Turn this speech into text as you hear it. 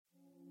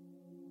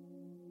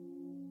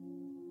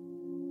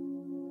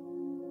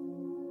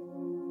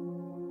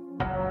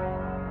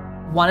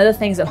one of the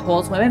things that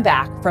holds women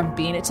back from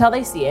being it till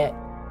they see it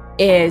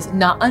is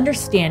not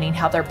understanding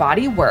how their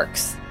body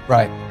works.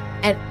 Right.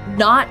 And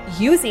not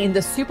using the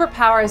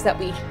superpowers that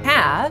we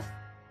have.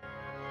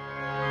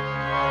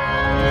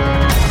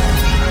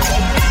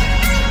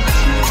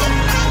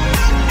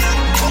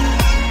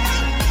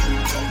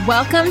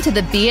 Welcome to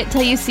the Be It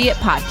Till You See It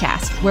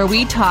podcast, where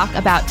we talk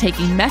about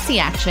taking messy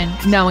action,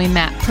 knowing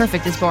that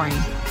perfect is boring.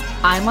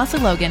 I'm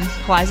Leslie Logan,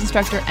 Pilates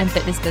instructor and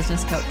fitness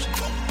business coach.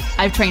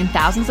 I've trained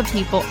thousands of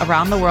people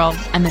around the world,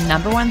 and the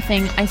number one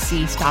thing I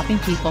see stopping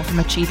people from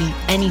achieving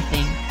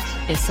anything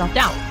is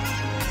self-doubt.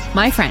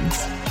 My friends,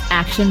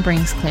 action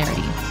brings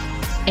clarity,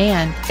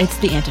 and it's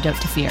the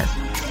antidote to fear.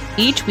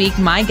 Each week,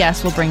 my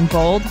guests will bring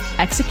bold,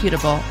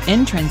 executable,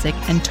 intrinsic,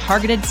 and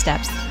targeted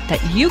steps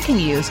that you can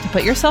use to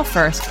put yourself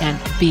first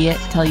and be it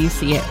till you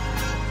see it.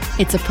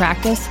 It's a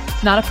practice,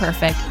 not a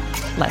perfect.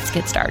 Let's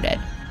get started.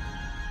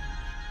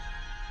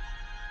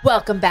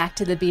 Welcome back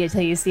to the Be It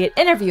Till You See It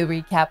interview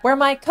recap, where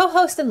my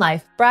co-host in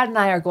life, Brad, and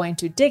I are going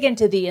to dig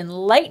into the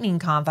enlightening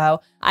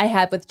convo I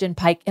had with Jen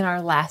Pike in our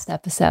last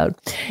episode.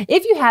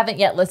 If you haven't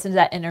yet listened to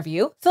that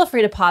interview, feel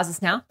free to pause this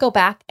now, go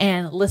back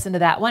and listen to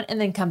that one, and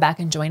then come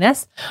back and join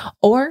us,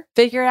 or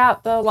figure it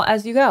out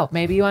as you go.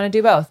 Maybe you want to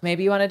do both.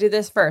 Maybe you want to do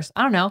this first.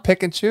 I don't know.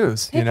 Pick and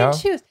choose. Pick and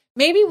choose.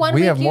 Maybe one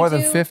we week have more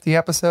than 50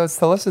 episodes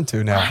to listen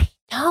to now. I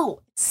know.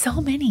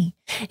 So many.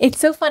 It's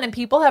so fun. And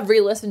people have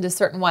re-listened to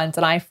certain ones,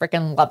 and I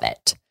freaking love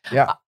it.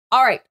 Yeah.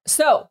 All right.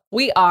 So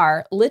we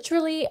are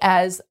literally,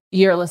 as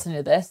you're listening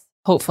to this,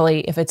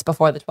 hopefully if it's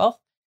before the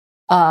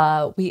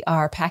 12th, we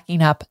are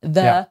packing up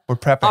the we're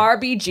prepping.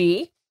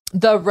 RBG,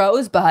 the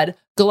Rosebud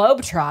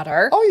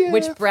Globetrotter,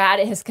 which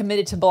Brad has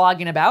committed to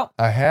blogging about.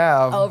 I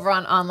have. Over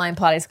on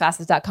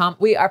onlinepilatesclasses.com.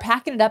 We are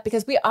packing it up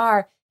because we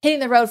are hitting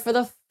the road for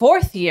the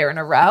 4th year in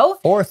a row.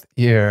 4th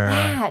year.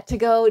 Yeah, to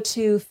go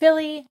to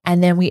Philly.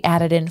 And then we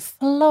added in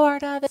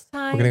Florida this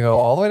time. We're going to go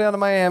all the way down to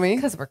Miami.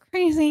 Because we're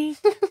crazy.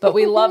 But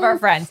we love our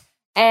friends.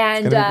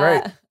 And it's gonna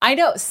be great. I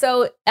know.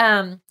 So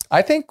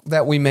I think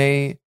that we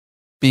may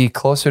be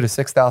closer to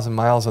 6,000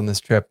 miles on this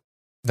trip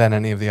than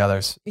any of the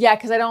others. Yeah,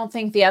 because I don't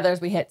think the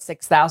others we hit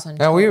 6,000.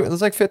 No, it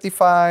was like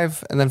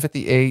 55 and then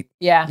 58.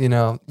 Yeah. You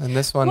know, and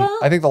this one,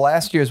 I think the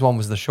last year's one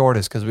was the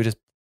shortest because we just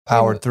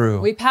powered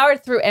through. We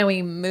powered through and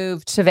we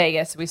moved to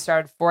Vegas. We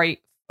started 4 that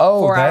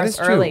hours is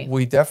true. early.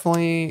 We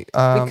definitely we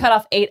cut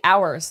off 8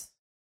 hours.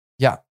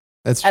 Yeah,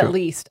 that's true. At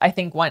least. I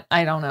think one.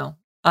 I don't know.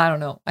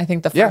 I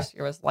think the first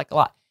year was like a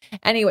lot.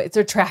 Anyway,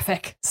 so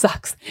traffic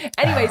sucks.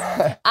 Anyways,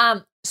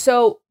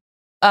 so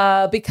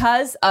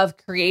because of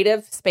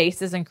creative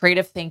spaces and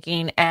creative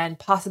thinking and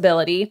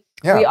possibility,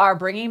 we are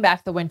bringing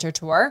back the winter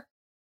tour.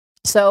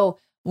 So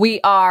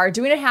we are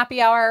doing a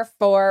happy hour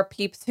for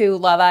peeps who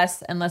love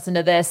us and listen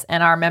to this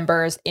and our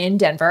members in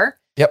Denver.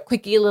 Yep.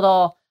 Quickie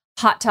little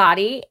hot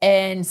toddy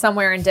and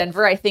somewhere in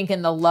Denver, I think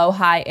in the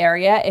low-high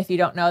area. If you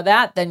don't know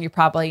that, then you're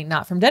probably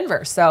not from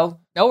Denver. So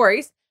no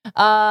worries.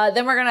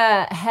 Then we're going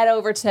to head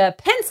over to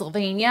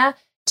Pennsylvania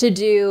to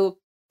do,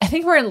 I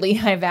think we're in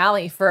Lehigh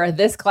Valley for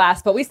this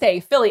class, but we say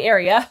Philly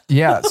area.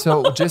 Yeah.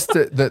 So just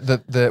we're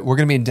going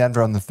to be in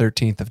Denver on the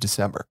 13th of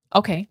December.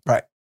 Okay.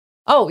 Right.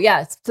 Oh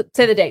yeah.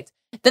 Say the dates.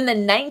 Then the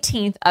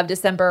 19th of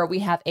December, we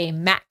have a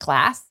mat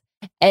class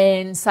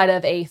inside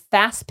of a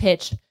fast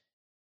pitch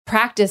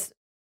practice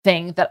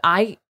thing that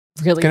I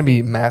really It's going to be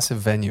a massive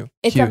venue.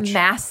 It's huge. A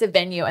massive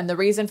venue. And the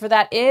reason for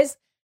that is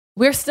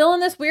we're still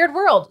in this weird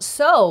world.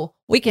 So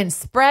we can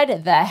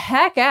spread the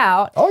heck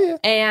out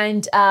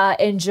and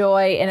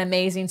enjoy an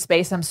amazing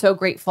space. I'm so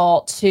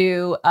grateful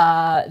to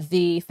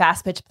the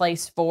Fast Pitch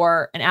Place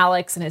and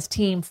Alex and his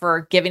team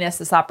for giving us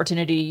this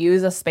opportunity to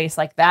use a space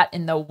like that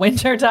in the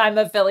winter time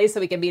of Philly so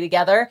we can be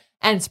together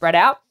and spread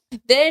out.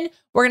 Then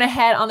we're going to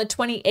head on the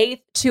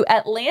 28th to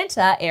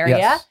Atlanta area.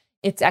 Yes.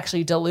 It's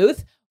actually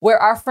Duluth, where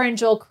our friend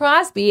Joel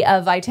Crosby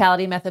of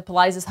Vitality Method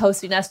Pilates is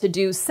hosting us to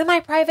do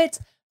semi-privates,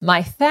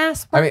 my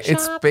fast workshop.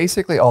 It's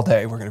basically all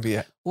day we're going to be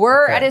at.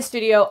 We're at his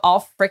studio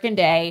all freaking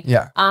day.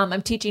 Yeah.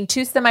 I'm teaching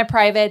 2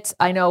 semi-privates.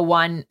 I know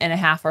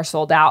 1.5 are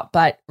sold out,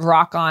 but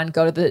rock on.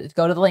 Go to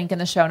the link in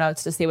the show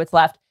notes to see what's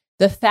left.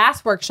 The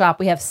fast workshop,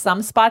 we have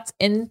some spots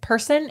in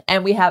person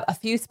and we have a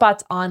few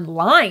spots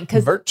online.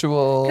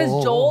 Virtual.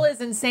 Because Joel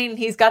is insane.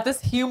 He's got this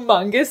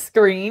humongous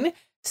screen.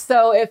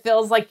 So it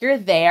feels like you're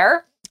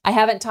there. I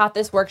haven't taught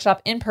this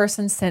workshop in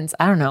person since,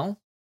 I don't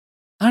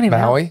even know.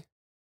 Maui?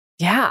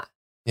 Yeah.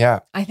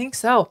 Yeah. I think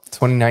so.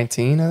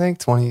 2019, I think.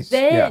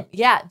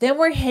 Then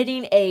we're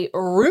hitting a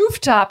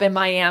rooftop in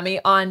Miami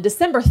on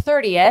December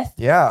 30th.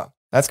 Yeah.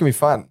 That's going to be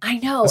fun. I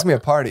know. That's going to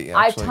be a party, actually.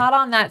 I've taught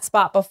on that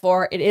spot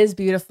before. It is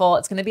beautiful.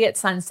 It's going to be at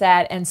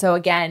sunset. And so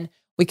again,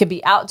 we could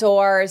be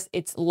outdoors.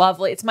 It's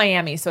lovely. It's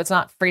Miami, so it's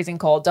not freezing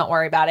cold. Don't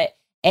worry about it.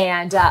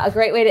 And a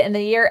great way to end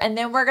the year. And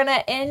then we're going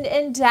to end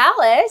in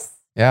Dallas.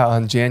 Yeah,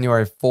 on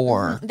January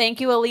 4. Thank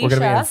you, Alicia. We're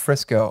going to be in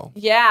Frisco.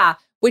 Yeah,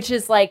 which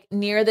is like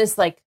near this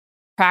like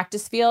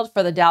practice field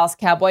for the Dallas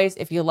Cowboys.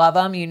 If you love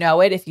them, you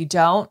know it. If you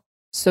don't,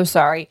 so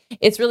sorry.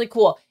 It's really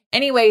cool.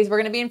 anyways, we're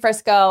going to be in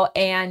Frisco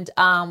and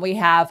we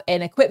have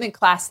an equipment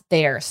class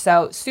there.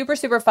 So super,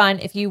 super fun.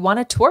 If you want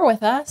to tour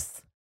with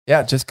us.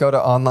 Yeah, just go to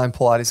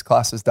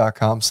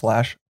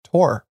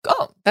onlinepilatesclasses.com/tour.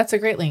 Oh, that's a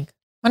great link.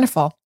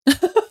 Wonderful.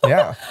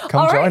 Yeah,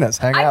 come join us,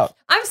 hang out.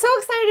 I'm so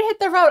excited to hit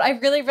the road. I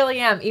really, really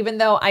am, even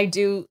though I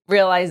do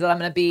realize that I'm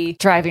going to be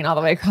driving all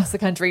the way across the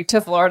country to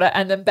Florida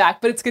and then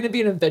back, but it's going to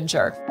be an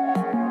adventure.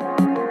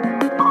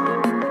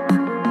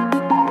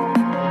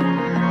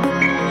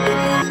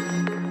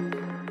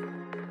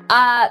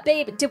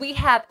 Babe, did we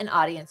have an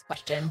audience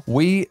question?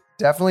 We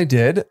definitely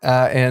did.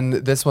 And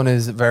this one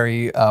is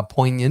very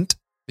poignant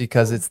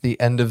because it's the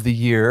end of the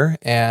year.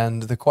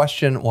 And the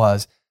question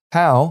was,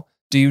 how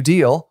do you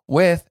deal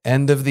with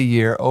end of the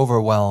year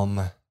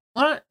overwhelm?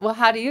 Well,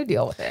 how do you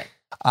deal with it?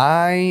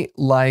 I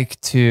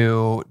like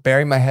to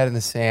bury my head in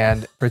the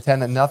sand,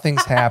 pretend that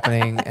nothing's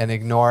happening, and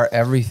ignore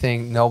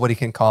everything. Nobody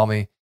can call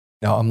me.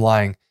 No, I'm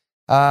lying.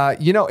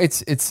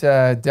 It's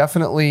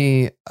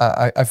definitely,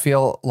 I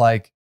feel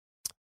like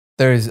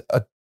there's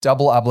a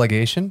double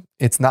obligation.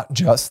 It's not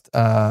just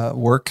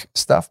work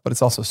stuff, but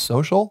it's also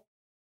social.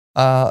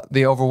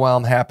 The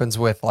overwhelm happens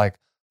with like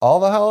all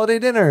the holiday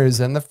dinners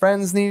and the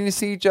friends needing to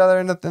see each other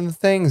and the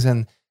things.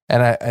 And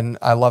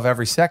I love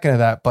every second of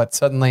that, but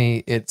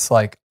suddenly it's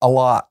like a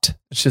lot.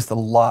 It's just a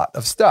lot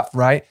of stuff,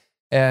 right?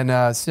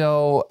 And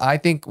so I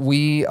think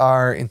we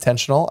are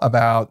intentional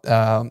about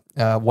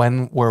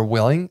when we're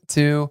willing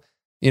to,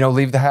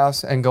 leave the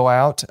house and go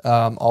out.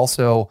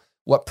 Also,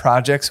 what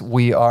projects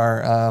we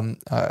are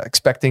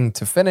expecting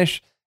to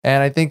finish.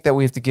 And I think that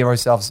we have to give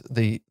ourselves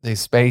the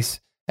space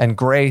and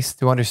grace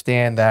to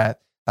understand that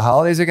the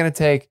holidays are going to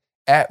take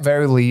at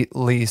very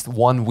least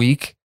 1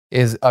 week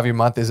of your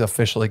month is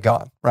officially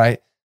gone, right?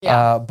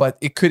 Yeah. But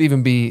it could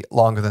even be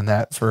longer than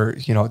that for,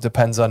 it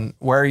depends on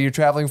where you're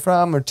traveling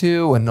from or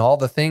to and all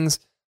the things.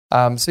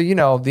 The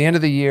end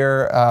of the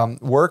year,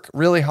 work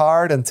really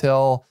hard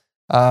until,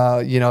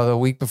 the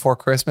week before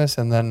Christmas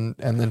and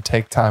then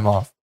take time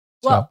off.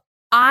 Well,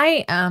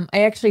 I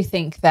actually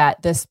think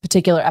that this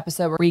particular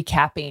episode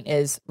recapping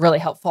is really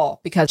helpful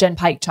because Jen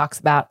Pike talks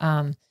about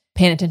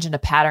paying attention to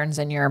patterns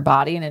in your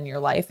body and in your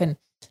life. And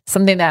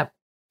something that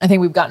I think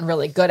we've gotten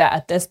really good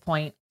at this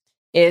point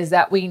is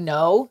that we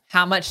know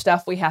how much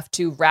stuff we have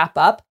to wrap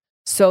up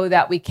so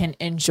that we can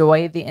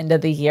enjoy the end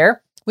of the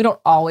year. We don't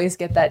always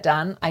get that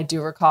done. I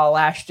do recall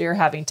last year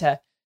having to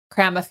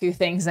cram a few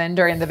things in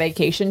during the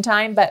vacation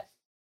time, but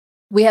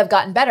we have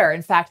gotten better.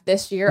 In fact,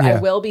 this year I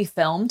will be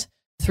filmed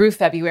through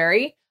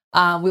February.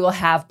 We will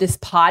have this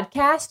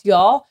podcast,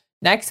 y'all.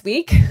 Next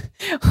week,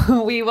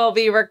 we will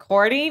be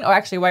recording, or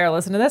actually while you're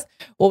listening to this,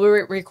 we'll be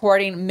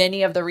recording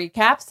many of the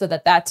recaps so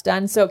that that's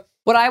done. So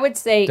what I would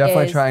say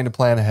definitely trying to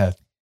plan ahead.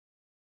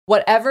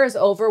 Whatever is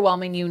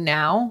overwhelming you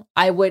now,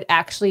 I would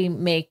actually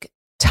make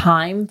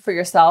time for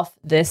yourself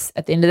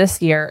at the end of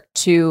this year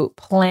to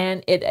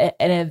plan it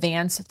in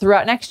advance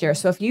throughout next year.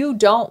 So if you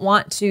don't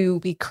want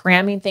to be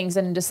cramming things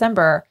in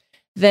December,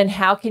 then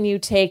how can you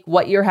take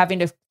what you're having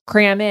to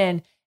cram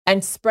in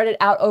and spread it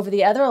out over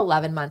the other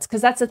 11 months?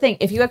 Because that's the thing.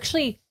 If you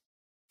actually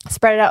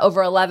spread it out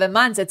over 11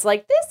 months, it's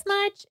like this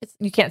much.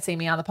 You can't see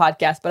me on the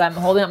podcast, but I'm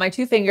holding up my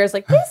two fingers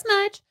like this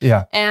much.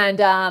 Yeah.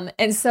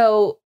 And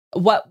so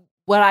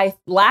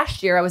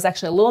last year I was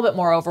actually a little bit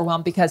more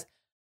overwhelmed because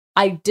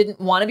I didn't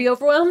want to be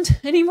overwhelmed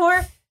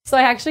anymore. So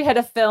I actually had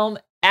to film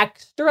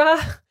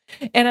extra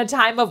in a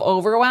time of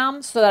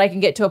overwhelm so that I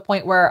can get to a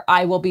point where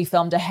I will be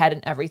filmed ahead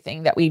in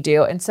everything that we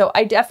do. And so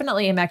I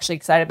definitely am actually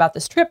excited about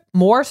this trip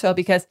more so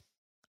because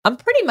I'm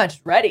pretty much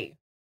ready.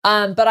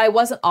 But I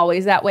wasn't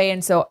always that way.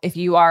 And so if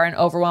you are in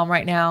overwhelm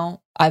right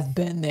now, I've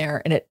been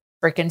there and it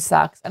freaking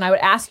sucks. And I would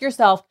ask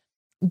yourself,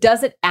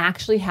 does it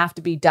actually have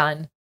to be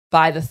done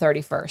by the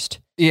 31st?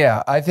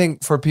 Yeah, I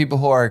think for people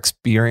who are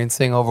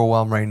experiencing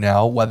overwhelm right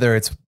now, whether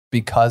it's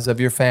because of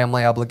your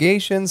family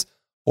obligations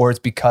or it's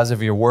because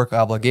of your work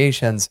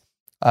obligations,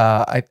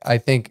 I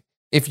think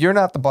if you're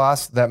not the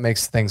boss, that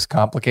makes things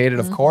complicated,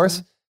 of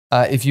course.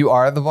 If you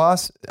are the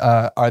boss,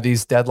 are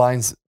these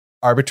deadlines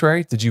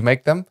arbitrary? Did you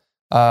make them?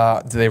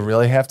 Do they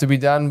really have to be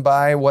done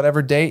by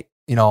whatever date?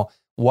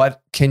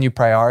 What can you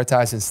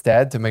prioritize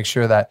instead to make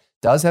sure that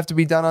does have to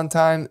be done on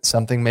time?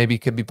 Something maybe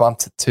could be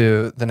bumped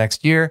to the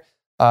next year.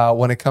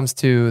 When it comes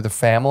to the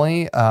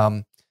family,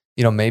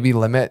 maybe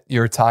limit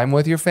your time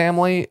with your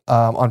family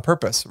on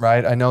purpose,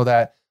 right? I know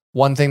that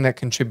one thing that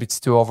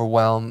contributes to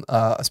overwhelm,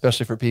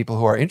 especially for people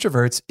who are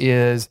introverts,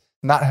 is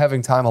not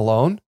having time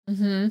alone,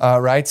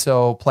 right?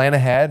 So plan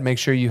ahead, make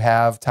sure you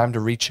have time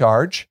to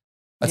recharge.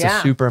 That's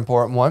a super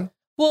important one.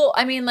 Well,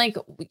 I mean, like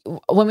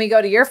when we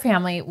go to your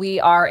family, we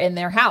are in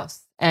their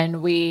house and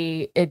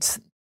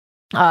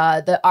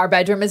our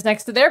bedroom is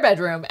next to their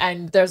bedroom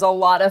and there's a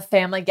lot of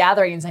family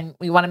gatherings and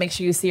we want to make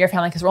sure you see your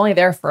family because we're only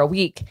there for a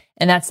week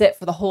and that's it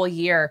for the whole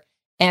year.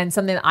 And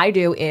something that I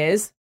do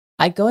is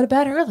I go to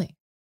bed early.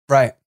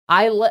 Right.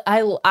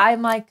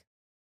 I'm like,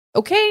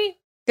 okay,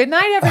 good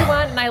night,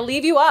 everyone. And I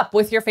leave you up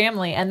with your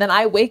family. And then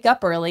I wake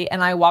up early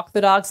and I walk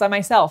the dogs by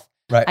myself.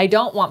 Right. I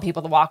don't want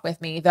people to walk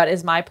with me. That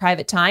is my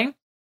private time.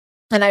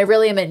 And I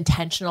really am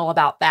intentional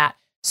about that.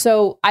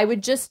 So I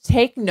would just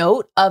take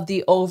note of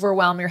the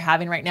overwhelm you're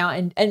having right now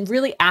and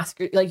really ask,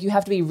 like, you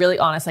have to be really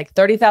honest, like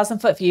 30,000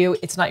 foot view.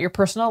 It's not your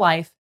personal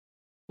life.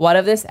 What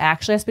of this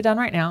actually has to be done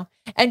right now?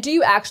 And do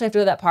you actually have to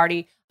go to that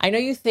party? I know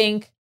you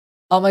think,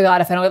 oh my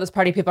God, if I don't go to this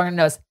party, people are going to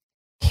notice.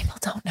 People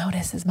don't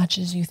notice as much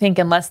as you think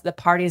unless the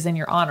party is in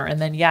your honor. And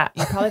then, yeah,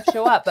 you probably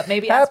show up, but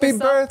maybe happy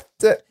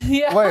birthday.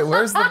 Yeah. Wait,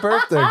 where's the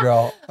birthday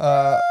girl?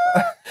 Oh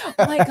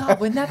my God,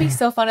 wouldn't that be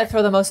so fun to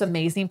throw the most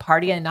amazing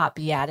party and not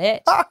be at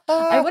it?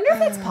 I wonder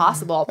if it's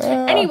possible.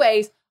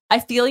 Anyways, I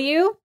feel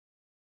you.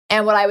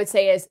 And what I would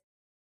say is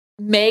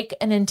make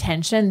an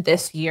intention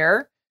this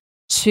year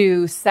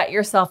to set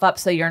yourself up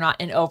so you're not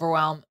in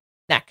overwhelm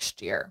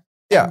next year.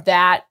 Yeah. And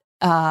that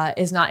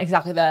is not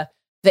exactly the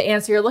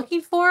answer you're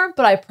looking for,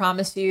 but I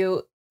promise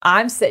you,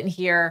 I'm sitting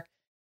here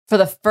for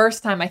the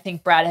first time. I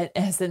think Brad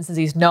has since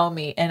he's known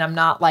me, and I'm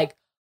not like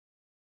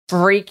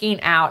freaking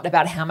out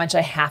about how much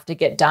I have to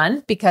get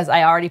done because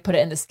I already put it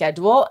in the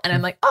schedule, and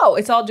I'm like, oh,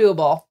 it's all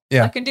doable.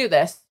 Yeah, I can do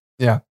this.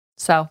 Yeah.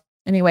 So,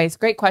 anyways,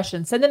 great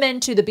question. Send them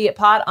in to the Be It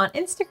Pod on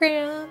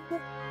Instagram.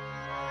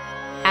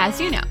 As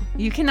you know,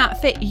 you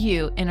cannot fit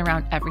you in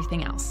around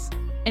everything else.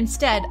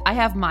 Instead, I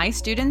have my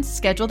students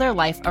schedule their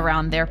life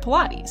around their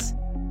Pilates.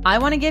 I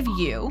want to give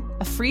you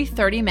a free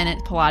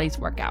 30-minute Pilates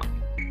workout.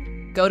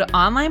 Go to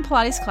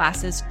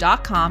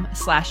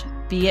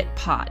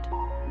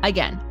onlinepilatesclasses.com/beitpod.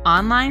 Again,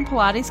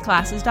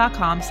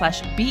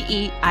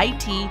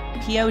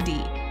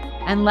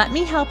 onlinepilatesclasses.com/beitpod. And let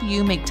me help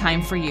you make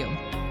time for you.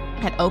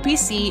 At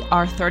OPC,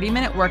 our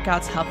 30-minute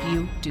workouts help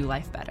you do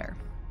life better.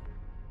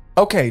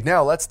 Okay,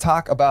 now let's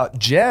talk about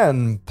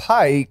Jen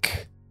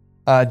Pike.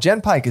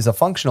 Jen Pike is a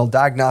functional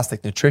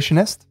diagnostic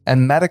nutritionist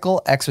and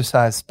medical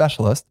exercise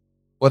specialist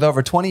with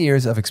over 20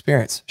 years of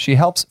experience. She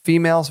helps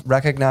females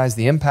recognize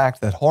the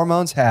impact that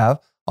hormones have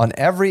on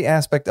every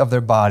aspect of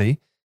their body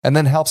and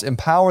then helps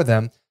empower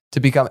them to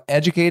become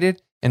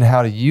educated in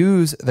how to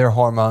use their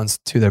hormones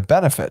to their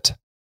benefit.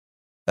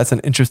 That's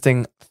an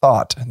interesting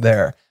thought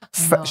there.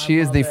 She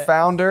is the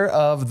founder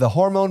of the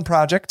Hormone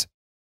Project,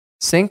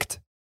 Synced,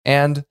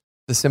 and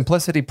the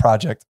Simplicity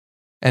Project.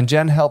 And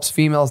Jen helps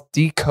females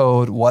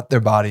decode what their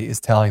body is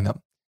telling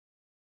them.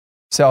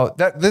 So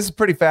this is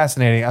pretty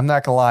fascinating. I'm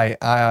not going to lie.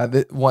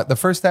 The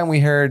first time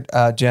we heard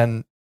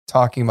Jen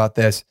talking about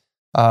this,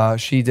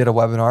 she did a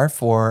webinar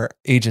for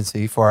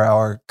agency for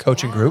our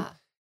coaching group.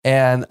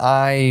 And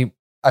I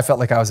felt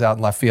like I was out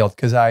in left field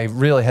because I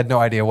really had no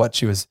idea what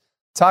she was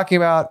talking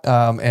about.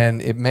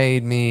 And it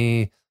made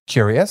me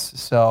curious.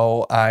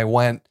 So I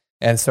went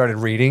and started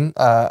reading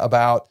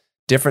about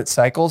different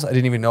cycles. I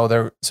didn't even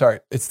know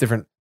it's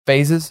different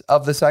phases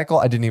of the cycle.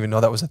 I didn't even know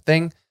that was a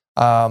thing.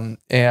 And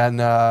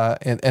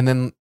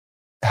then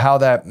how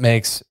that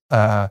makes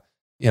a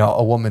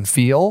woman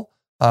feel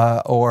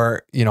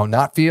or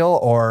not feel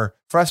or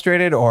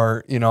frustrated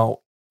or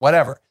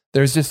whatever.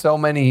 There's just so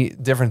many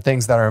different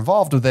things that are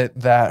involved with it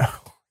that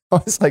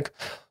was like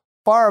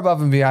far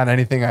above and beyond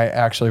anything I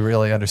actually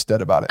really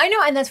understood about it. I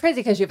know, and that's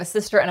crazy because you have a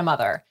sister and a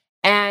mother.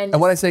 And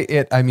when I say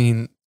it, I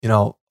mean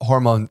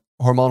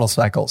hormonal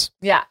cycles.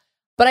 Yeah.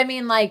 But I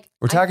mean, like,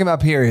 we're talking about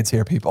periods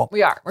here, people.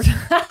 We are.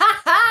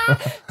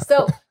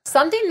 So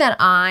something that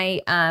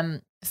I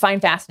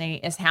find fascinating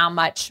is how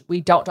much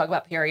we don't talk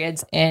about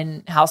periods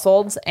in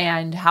households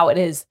and how it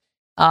is.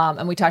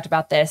 And we talked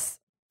about this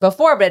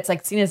before, but it's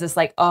like seen as this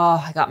like,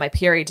 oh, I got my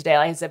period today,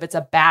 like as if it's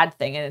a bad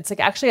thing. And it's like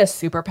actually a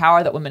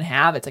superpower that women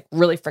have. It's like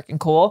really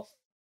freaking cool.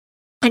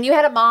 And you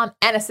had a mom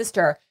and a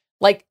sister.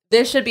 Like,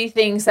 this should be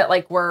things that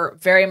like were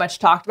very much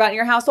talked about in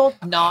your household.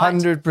 Not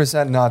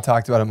 100% not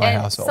talked about in my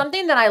household.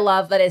 Something that I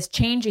love that is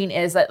changing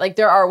is that like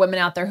there are women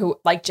out there who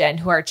like Jen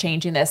who are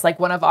changing this. Like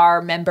one of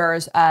our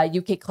members,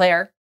 UK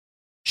Claire,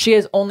 she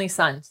has only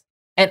sons,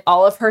 and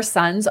all of her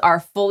sons are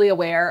fully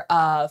aware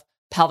of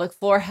pelvic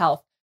floor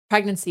health,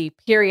 pregnancy,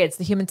 periods,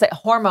 the human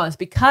hormones,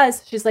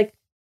 because she's like,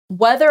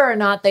 whether or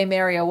not they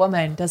marry a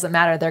woman doesn't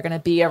matter. They're going to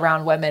be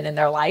around women in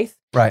their life,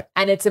 right?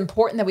 And it's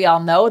important that we all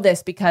know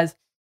this because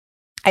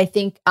I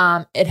think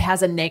it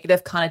has a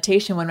negative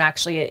connotation when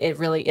actually it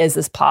really is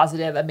this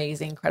positive,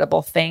 amazing,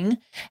 incredible thing.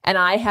 And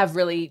I have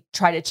really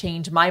tried to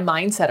change my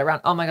mindset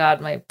around, oh my God,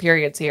 my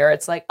period's here.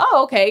 It's like,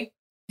 oh, okay.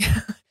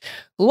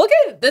 Look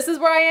at this is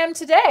where I am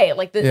today.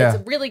 Like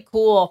it's really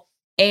cool.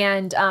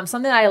 And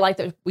something I like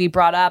that we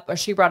brought up or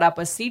she brought up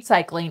was seed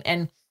cycling.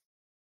 And,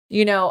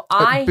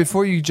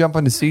 before you jump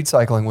into seed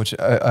cycling, which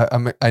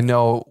I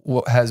know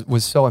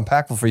was so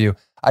impactful for you,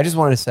 I just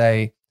wanted to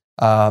say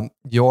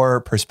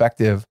your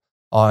perspective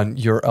on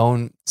your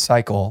own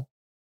cycle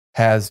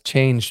has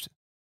changed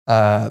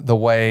the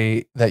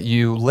way that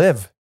you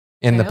live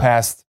in the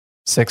past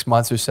 6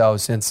 months or so,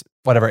 since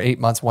 8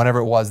 months, whenever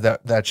it was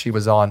that she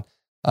was on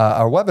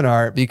our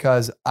webinar,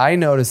 because I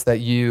noticed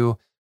that you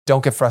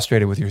don't get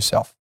frustrated with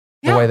yourself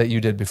the way that you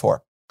did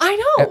before. I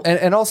know.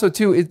 And also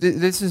too,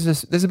 this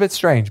is a bit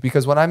strange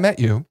because when I met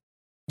you,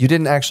 you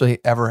didn't actually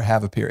ever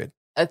have a period.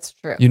 That's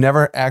true. You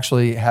never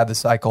actually had the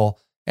cycle.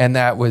 And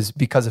that was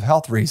because of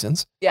health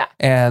reasons. Yeah.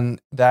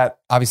 And that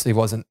obviously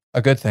wasn't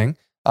a good thing.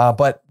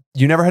 But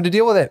you never had to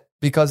deal with it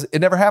because it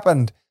never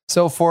happened.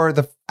 So for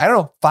the,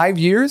 5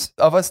 years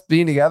of us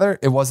being together,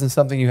 it wasn't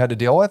something you had to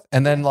deal with.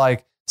 And then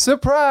like,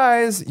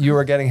 surprise, you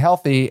were getting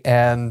healthy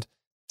and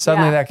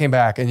suddenly that came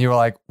back and you were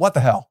like, what the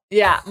hell?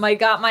 Yeah. I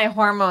got my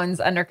hormones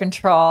under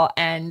control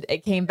and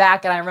it came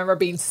back. And I remember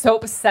being so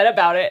upset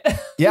about it,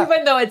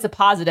 even though it's a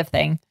positive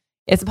thing.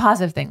 It's a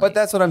positive thing. But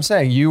that's what I'm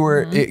saying. You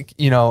were,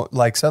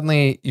 like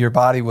suddenly your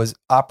body was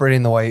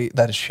operating the way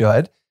that it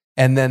should.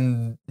 And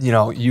then,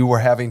 you were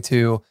having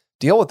to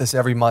deal with this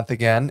every month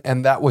again.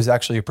 And that was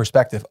actually a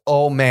perspective.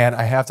 Oh man,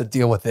 I have to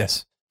deal with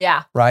this.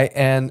 Yeah. Right.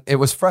 And it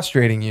was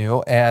frustrating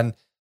you. And,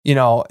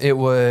 it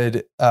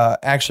would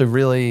actually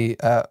really,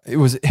 it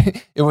was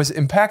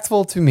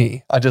impactful to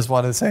me. I just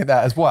wanted to say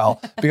that as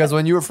well, because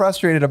when you were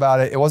frustrated about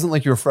it, it wasn't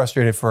like you were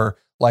frustrated for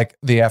like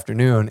the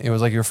afternoon. It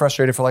was like you were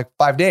frustrated for like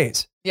 5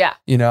 days. Yeah.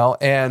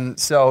 And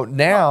so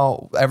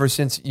now, ever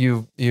since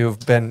you've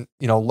been,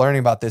 learning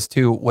about this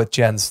too with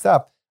Jen's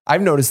stuff,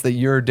 I've noticed that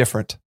you're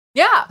different.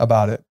 Yeah.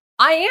 About it.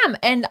 I am.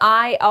 And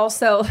I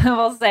also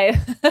will say,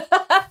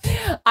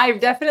 I've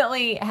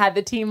definitely had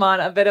the team on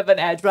a bit of an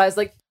edge, but I was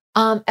like,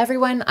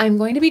 everyone, I'm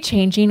going to be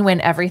changing when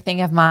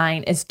everything of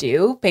mine is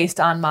due based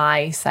on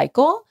my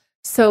cycle.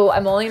 So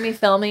I'm only going to be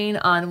filming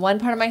on one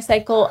part of my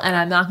cycle and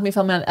I'm not going to be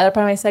filming on the other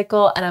part of my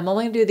cycle. And I'm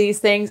only going to do these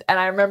things. And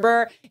I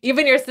remember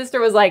even your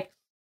sister was like,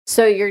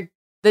 so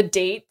the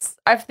dates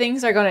of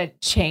things are going to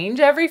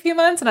change every few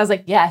months. And I was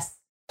like, yes.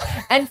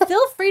 And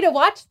feel free to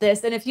watch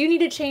this. And if you need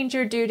to change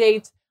your due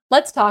dates,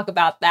 let's talk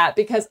about that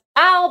because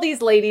all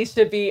these ladies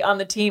should be on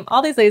the team.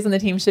 All these ladies on the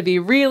team should be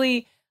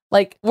really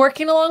like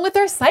working along with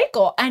their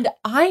cycle. And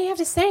I have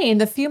to say, in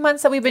the few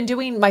months that we've been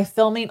doing my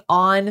filming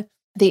on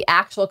the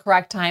actual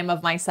correct time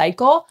of my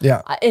cycle,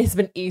 it's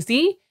been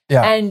easy.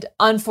 Yeah. And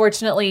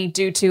unfortunately,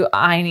 due to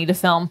I need to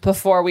film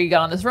before we go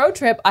on this road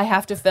trip, I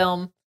have to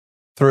film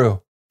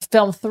through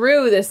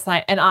this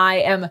time. And I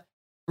am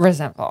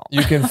resentful.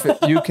 You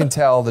can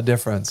tell the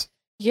difference.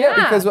 Yeah.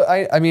 Because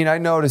I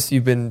noticed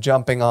you've been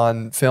jumping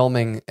on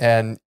filming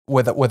and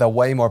with a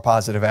way more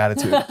positive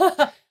attitude.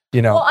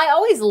 Well, I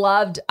always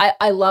loved,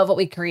 I love what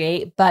we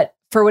create, but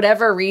for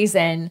whatever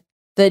reason,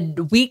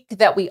 the week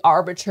that we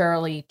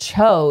arbitrarily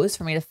chose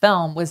for me to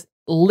film was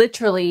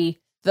literally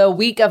the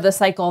week of the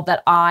cycle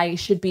that I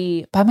should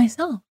be by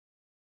myself.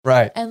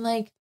 Right. And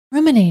like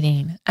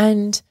ruminating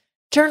and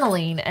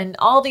journaling and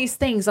all these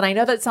things. And I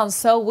know that sounds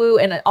so woo.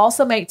 And it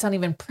also makes it sound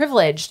even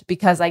privileged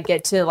because I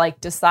get to like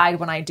decide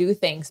when I do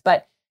things.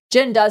 But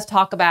Jen does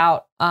talk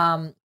about,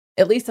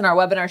 at least in our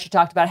webinar, she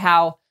talked about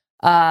how,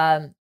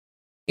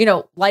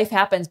 life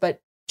happens,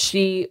 but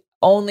she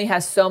only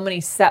has so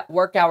many set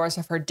work hours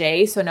of her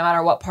day. So no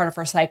matter what part of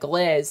her cycle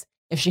is,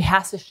 if she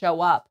has to show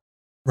up,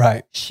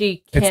 right,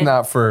 she can. It's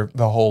not for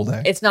the whole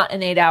day. It's not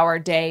an 8-hour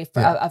day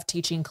of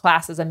teaching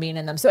classes and being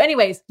in them. So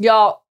anyways,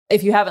 y'all,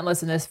 if you haven't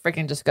listened to this,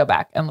 freaking just go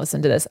back and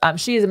listen to this.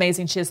 She is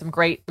amazing. She has some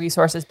great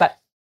resources, but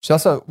she's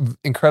also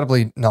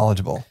incredibly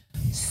knowledgeable.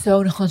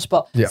 So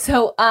knowledgeable. Yeah.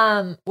 So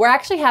we're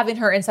actually having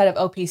her inside of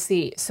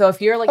OPC. So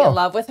if you're like in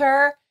love with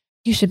her,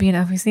 you should be an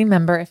OPC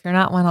member if you're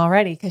not one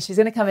already, because she's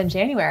going to come in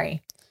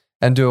January.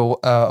 And do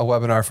a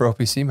webinar for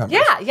OPC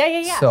members.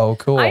 Yeah. So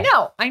cool. I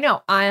know.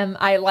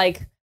 I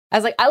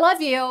was like, I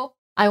love you.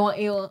 I want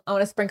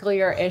to sprinkle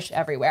your ish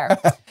everywhere.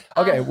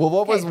 Okay. Well,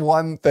 what was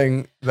one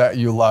thing that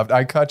you loved?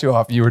 I cut you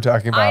off. You were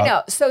talking about. I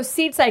know. So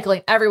seed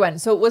cycling, everyone.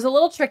 So it was a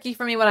little tricky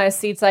for me when I was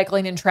seed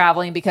cycling and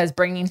traveling because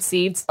bringing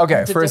seeds to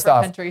first different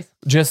off, countries.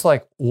 Just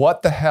like,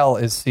 what the hell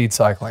is seed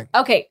cycling?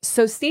 Okay.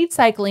 So seed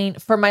cycling,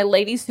 for my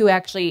ladies who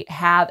actually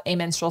have a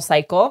menstrual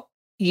cycle,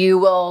 you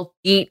will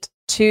eat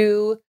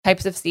 2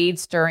 types of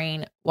seeds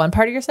during one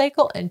part of your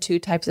cycle and 2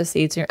 types of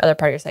seeds in your other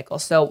part of your cycle.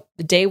 So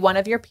the day 1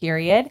 of your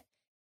period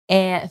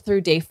and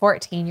through day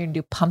 14, you're going to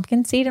do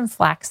pumpkin seed and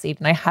flax seed.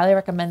 And I highly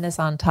recommend this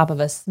on top of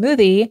a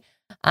smoothie.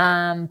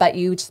 But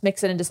you just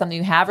mix it into something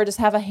you have, or just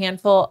have a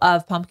handful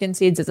of pumpkin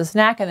seeds as a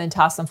snack and then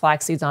toss some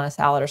flax seeds on a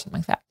salad or something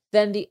like that.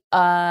 Then the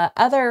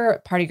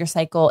other part of your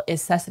cycle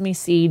is sesame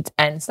seeds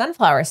and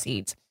sunflower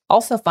seeds.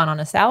 Also fun on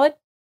a salad.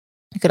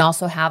 You can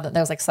also have,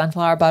 there's like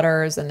sunflower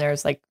butters and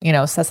there's like,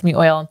 sesame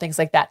oil and things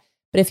like that.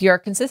 But if you're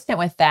consistent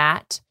with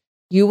that,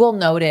 you will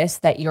notice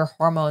that your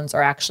hormones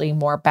are actually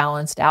more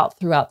balanced out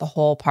throughout the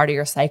whole part of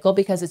your cycle,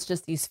 because it's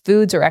just these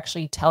foods are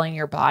actually telling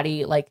your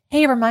body like,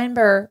 hey,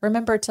 remember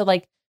to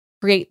like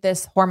create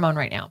this hormone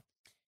right now.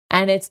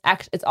 And it's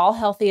all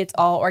healthy. It's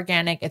all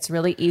organic. It's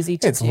really easy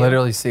to do. It's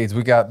literally seeds.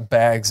 We got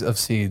bags of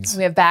seeds.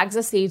 We have bags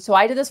of seeds. So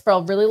I did this for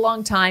a really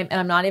long time, and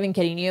I'm not even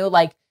kidding you.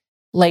 Like,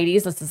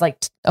 ladies, this is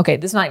like, okay,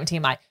 this is not even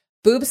TMI.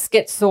 Boobs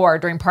get sore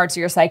during parts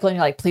of your cycle and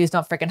you're like, please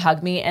don't freaking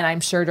hug me. And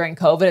I'm sure during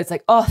COVID, it's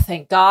like, oh,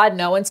 thank God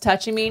no one's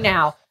touching me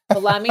now.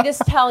 But let me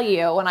just tell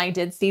you, when I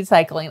did seed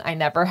cycling, I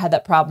never had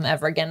that problem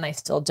ever again. And I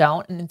still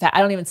don't. And in fact,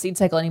 I don't even seed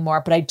cycle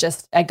anymore, but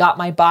I got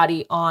my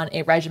body on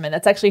a regimen.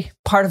 That's actually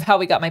part of how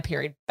we got my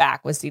period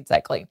back, was seed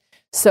cycling.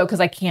 So, cause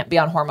I can't be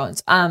on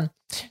hormones.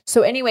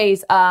 So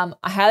anyways, I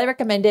highly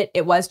recommend it.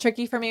 It was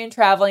tricky for me in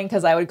traveling,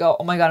 cause I would go,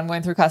 oh my God, I'm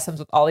going through customs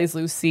with all these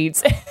loose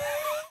seeds.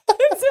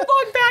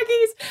 Ziploc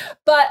baggies.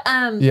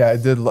 But yeah,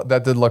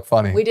 that did look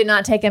funny. We did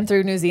not take him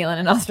through New Zealand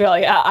and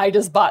Australia. I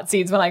just bought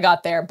seeds when I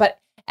got there. But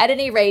at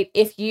any rate,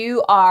 if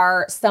you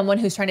are someone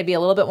who's trying to be a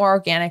little bit more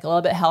organic, a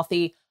little bit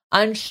healthy,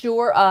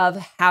 unsure of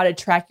how to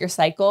track your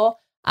cycle,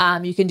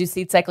 you can do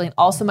seed cycling.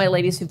 Also, my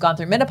ladies who've gone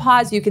through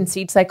menopause, you can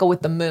seed cycle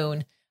with the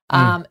moon.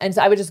 And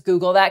so I would just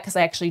Google that because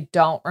I actually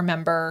don't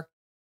remember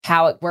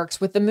how it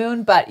works with the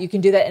moon, but you can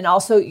do that. And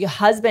also your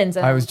husbands.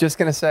 And I was just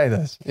going to say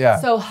this. Yeah.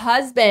 So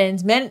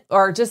husbands, men,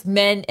 or just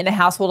men in a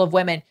household of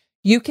women,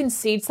 you can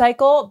seed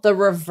cycle the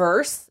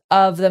reverse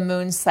of the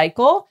moon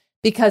cycle,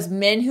 because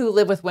men who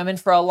live with women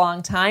for a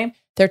long time,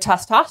 their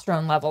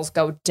testosterone levels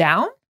go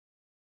down.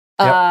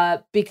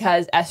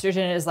 Because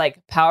estrogen is like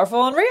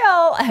powerful and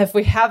real, if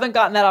we haven't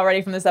gotten that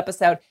already from this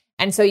episode.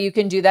 And so you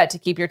can do that to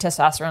keep your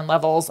testosterone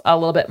levels a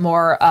little bit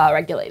more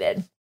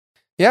regulated.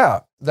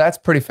 Yeah, that's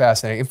pretty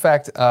fascinating. In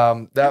fact,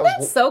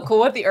 that's so cool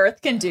what the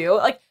earth can do.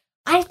 Like,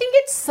 I think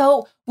it's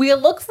so, we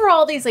look for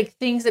all these like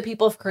things that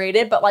people have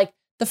created, but like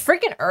the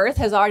freaking earth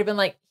has already been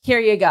like, here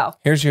you go.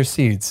 Here's your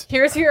seeds.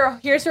 Here's your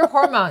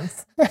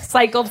hormones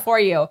cycled for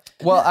you.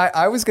 Well,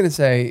 I was going to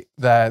say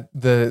that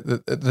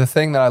the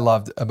thing that I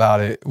loved about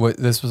it,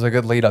 this was a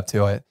good lead up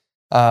to it,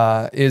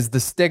 is the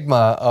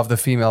stigma of the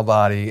female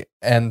body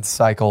and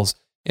cycles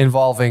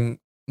involving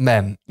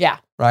men. Yeah.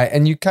 Right.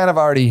 And you kind of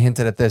already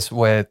hinted at this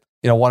with,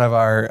 one of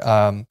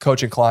our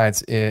coaching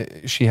clients.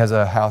 She has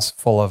a house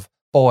full of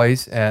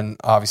boys and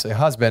obviously a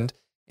husband.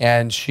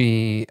 And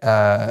she,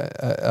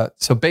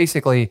 so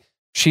basically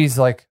she's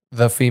like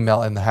the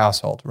female in the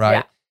household.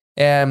 Right.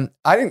 Yeah. And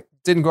I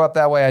didn't grow up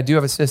that way. I do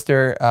have a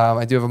sister.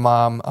 I do have a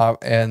mom,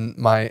 and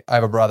I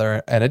have a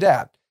brother and a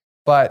dad,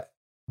 but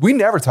we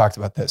never talked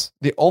about this.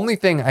 The only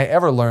thing I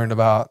ever learned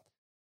about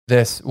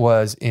this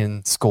was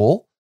in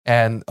school.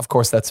 And of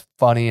course that's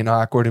funny and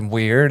awkward and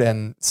weird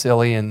and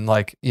silly and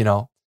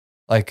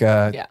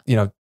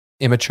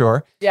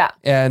immature. Yeah.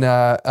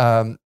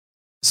 And,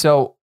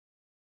 so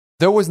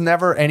there was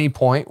never any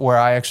point where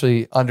I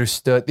actually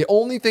understood. The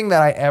only thing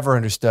that I ever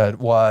understood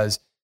was,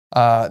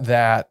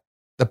 that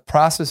the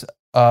process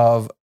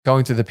of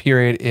going through the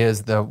period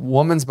is the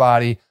woman's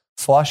body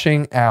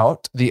flushing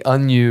out the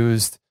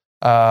unused,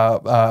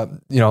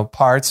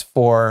 parts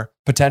for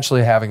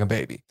potentially having a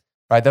baby,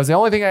 right? That was the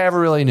only thing I ever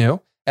really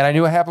knew. And I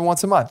knew it happened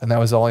once a month. And that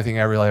was the only thing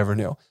I really ever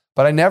knew.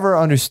 But I never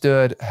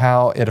understood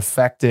how it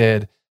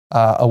affected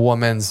a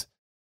woman's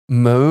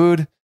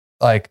mood,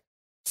 like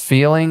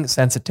feeling,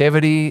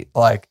 sensitivity,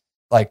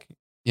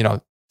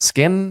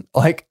 skin.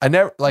 Like I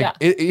never,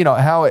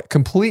 how it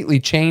completely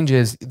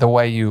changes the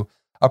way you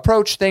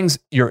approach things,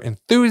 your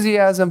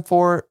enthusiasm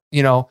for,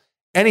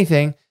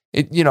 anything.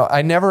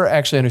 I never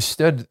actually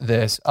understood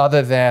this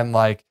other than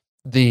like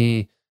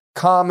the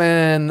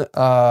common,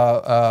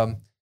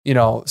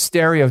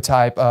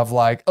 stereotype of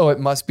like, oh, it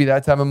must be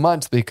that time of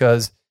month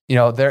because,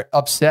 they're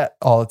upset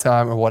all the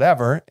time or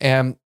whatever.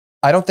 And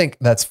I don't think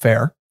that's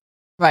fair.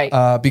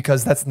 Right.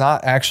 Because that's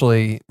not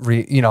actually,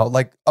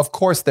 of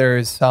course there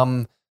is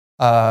some,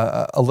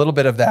 a little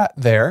bit of that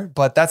there,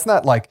 but that's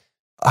not like,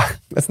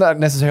 that's not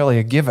necessarily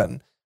a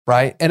given.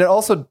 Right. And it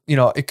also,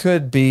 it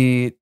could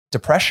be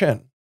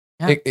depression.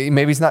 Yeah.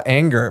 Maybe it's not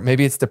anger.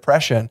 Maybe it's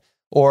depression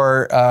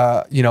or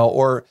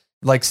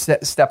like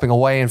stepping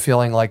away and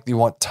feeling like you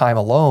want time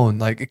alone.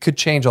 Like it could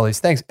change all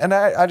these things. And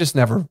I was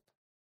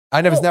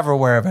never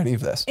aware of any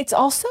of this. It's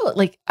also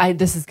like,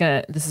 this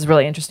is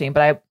really interesting,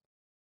 but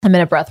I'm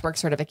in a breathwork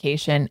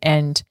certification,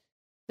 and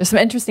there's some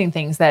interesting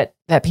things that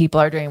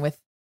people are doing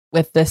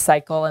with this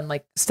cycle and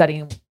like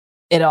studying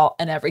it all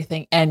and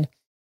everything. And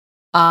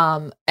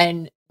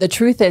the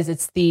truth is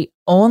it's the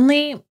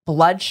only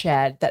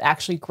bloodshed that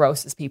actually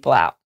grosses people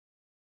out,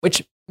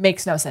 which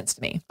makes no sense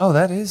to me. Oh,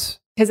 that is.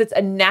 Because it's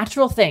a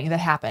natural thing that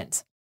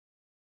happens.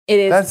 It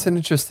is. That's an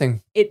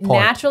interesting It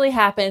point. Naturally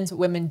happens.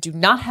 Women do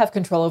not have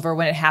control over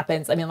when it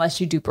happens. I mean,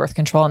 unless you do birth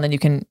control and then you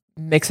can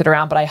mix it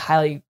around, but I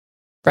highly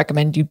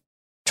recommend you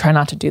try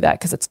not to do that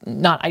because it's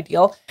not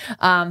ideal.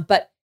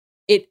 But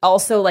it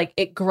also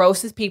it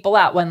grosses people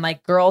out when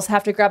like girls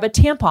have to grab a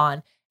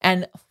tampon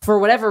and for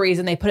whatever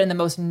reason they put in the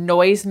most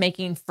noise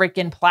making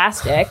freaking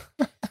plastic.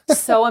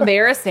 So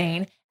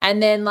embarrassing.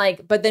 And then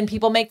but then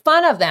people make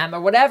fun of them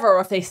or whatever.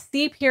 Or if they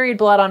see period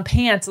blood on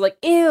pants, they're like,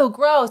 ew,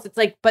 gross. It's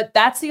like, but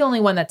that's the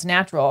only one that's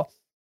natural.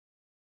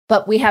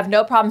 But we have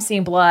no problem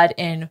seeing blood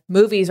in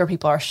movies where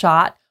people are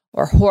shot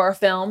or horror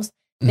films,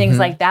 things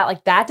like that.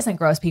 Like that doesn't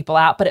gross people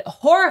out, but it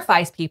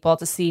horrifies people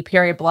to see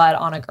period blood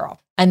on a girl.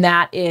 And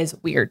that is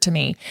weird to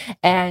me.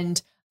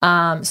 And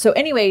so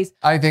anyways.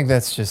 I think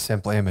that's just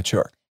simply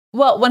immature.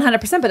 Well,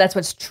 100%, but that's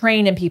what's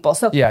trained in people.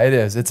 So yeah, it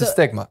is. It's a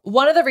stigma.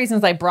 One of the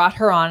reasons I brought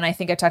her on, and I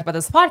think I talked about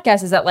this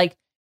podcast, is that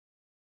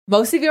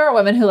most of you are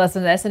women who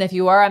listen to this. And if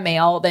you are a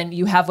male, then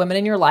you have women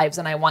in your lives.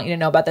 And I want you to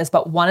know about this.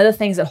 But one of the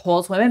things that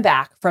holds women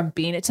back from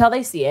being it till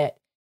they see it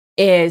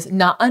is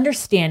not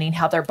understanding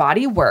how their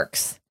body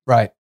works.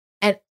 Right.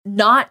 And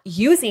not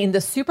using the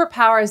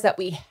superpowers that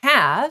we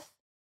have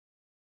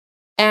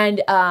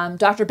And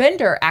Dr.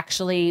 Bender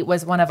actually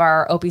was one of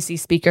our OPC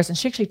speakers, and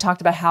she actually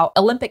talked about how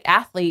Olympic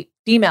athlete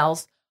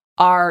females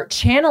are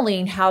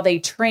channeling how they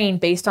train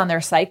based on their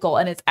cycle.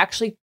 And it's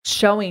actually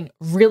showing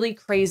really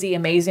crazy,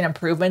 amazing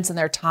improvements in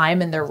their time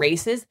and their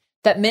races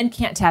that men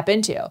can't tap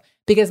into,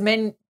 because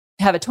men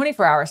have a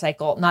 24-hour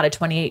cycle, not a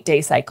 28-day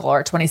cycle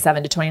or a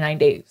 27 to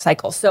 29-day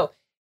cycle. So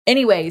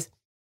anyways,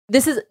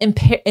 this is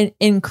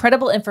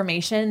incredible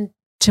information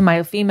to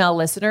my female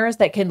listeners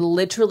that can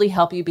literally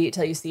help you beat it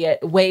till you see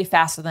it way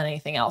faster than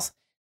anything else.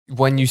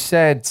 When you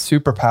said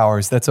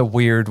superpowers, that's a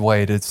weird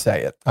way to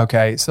say it.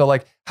 Okay. So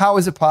like, how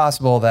is it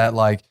possible that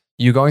like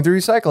you going through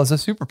your cycle is a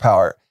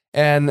superpower?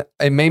 And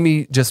it made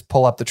me just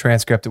pull up the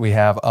transcript that we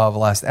have of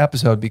last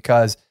episode,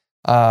 because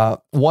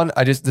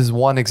this is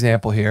one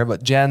example here,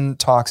 but Jen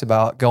talks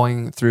about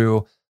going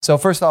through. So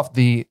first off,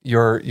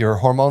 your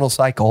hormonal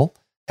cycle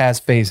has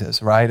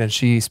phases, right? And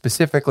she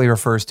specifically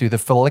refers to the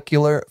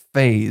follicular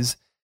phase.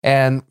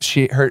 And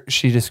she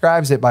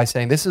describes it by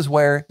saying, this is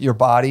where your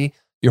body,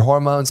 your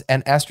hormones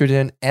and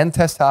estrogen and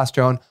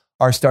testosterone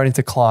are starting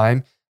to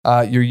climb.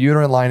 Your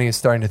uterine lining is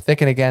starting to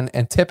thicken again,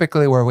 and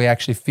typically where we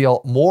actually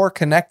feel more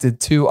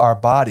connected to our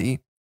body.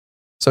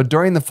 So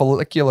during the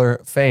follicular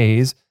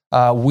phase,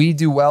 we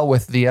do well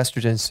with the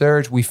estrogen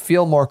surge. We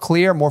feel more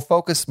clear, more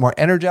focused, more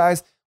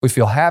energized. We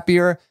feel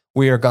happier.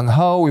 We are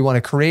gung-ho. We want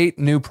to create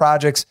new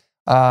projects,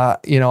 so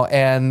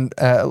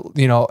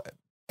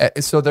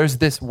there's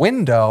this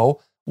window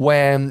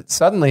when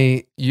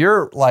suddenly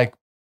you're like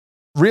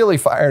really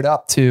fired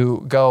up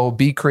to go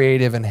be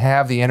creative and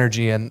have the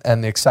energy and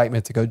the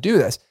excitement to go do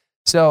this.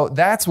 So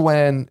that's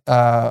when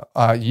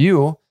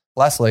you,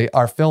 Leslie,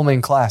 are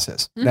filming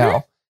classes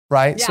now,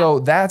 right? Yeah. So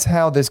that's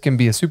how this can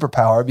be a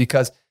superpower,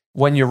 because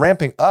when you're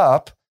ramping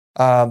up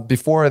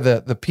before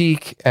the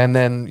peak, and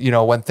then,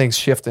 when things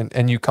shift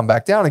and you come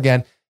back down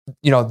again,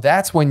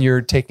 that's when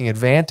you're taking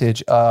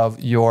advantage of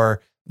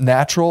your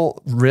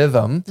natural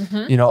rhythm,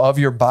 of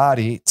your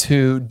body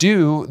to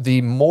do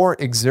the more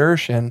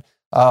exertion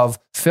of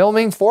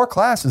filming 4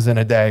 classes in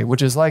a day,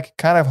 which is like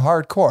kind of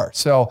hardcore.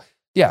 So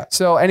yeah.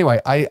 So anyway,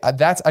 I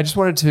just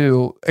wanted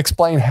to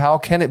explain how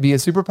can it be a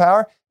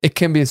superpower? It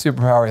can be a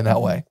superpower in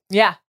that way.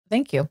 Yeah.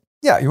 Thank you.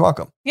 Yeah. You're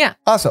welcome. Yeah.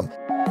 Awesome.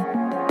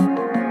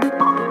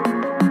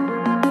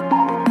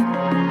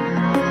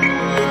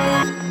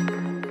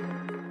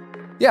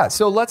 Yeah.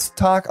 So let's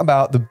talk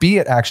about the Be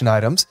It action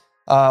items.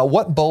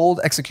 What bold,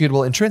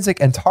 executable,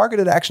 intrinsic, and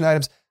targeted action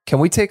items can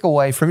we take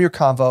away from your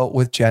convo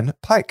with Jen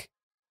Pike?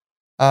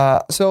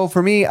 So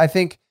for me, I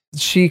think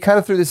she kind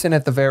of threw this in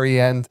at the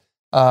very end,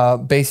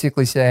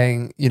 basically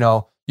saying,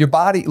 your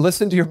body,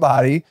 listen to your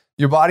body.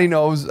 Your body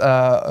knows,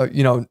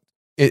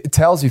 it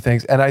tells you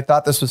things. And I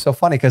thought this was so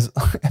funny because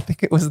I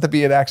think it was the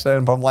Be It action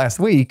item from last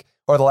week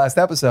or the last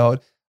episode.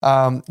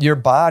 Your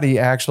body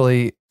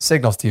actually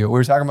signals to you. We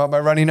were talking about my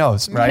runny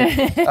nose,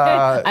 right?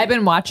 I've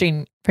been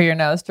watching for your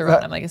nose to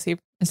run. I'm like, is he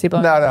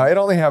blowing? No. It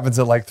only happens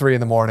at like 3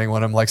 a.m.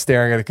 when I'm like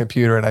staring at a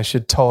computer and I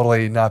should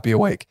totally not be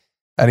awake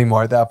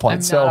anymore at that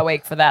point. I'm not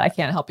awake for that. I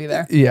can't help you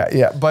there.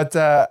 Yeah. But,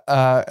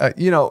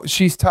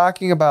 she's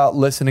talking about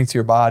listening to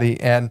your body.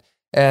 And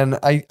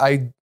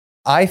I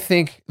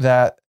think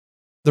that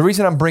the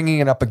reason I'm bringing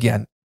it up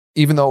again,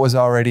 even though it was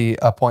already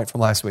a point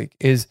from last week,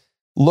 is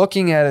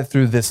looking at it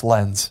through this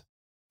lens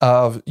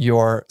of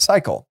your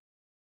cycle,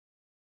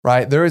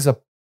 right? There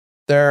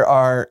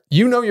are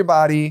your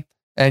body,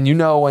 and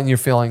when you're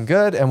feeling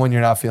good and when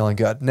you're not feeling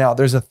good. Now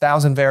there's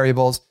 1,000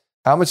 variables.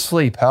 How much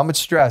sleep, how much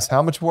stress,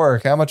 how much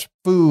work, how much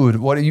food,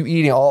 what are you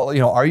eating?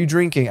 Are you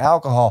drinking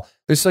alcohol?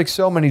 There's like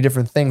so many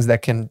different things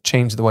that can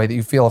change the way that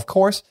you feel, of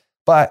course.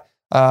 But,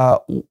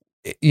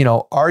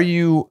 are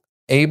you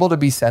able to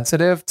be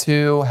sensitive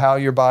to how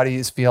your body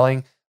is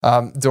feeling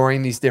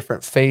during these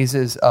different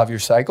phases of your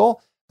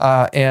cycle?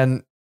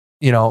 I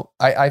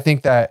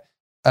think that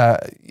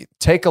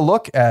take a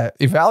look at,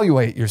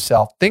 evaluate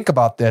yourself, think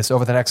about this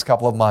over the next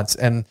couple of months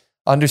and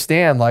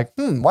understand like,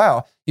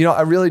 wow,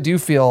 I really do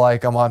feel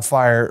like I'm on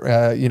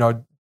fire,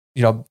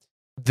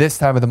 this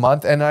time of the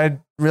month. And I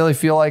really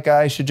feel like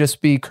I should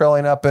just be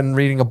curling up and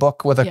reading a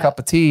book with a cup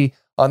of tea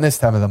on this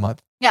time of the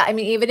month. Yeah. I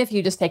mean, even if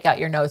you just take out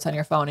your notes on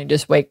your phone and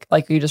just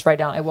you just write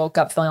down, I woke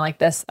up feeling like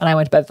this and I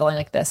went to bed feeling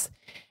like this,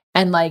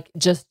 and like,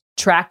 just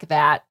track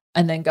that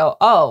and then go,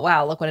 oh,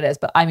 wow, look what it is.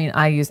 But I mean,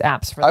 I use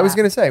apps for that. I was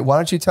going to say, why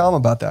don't you tell them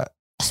about that?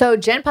 So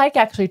Jen Pike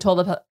actually told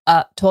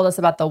us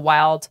about the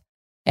Wild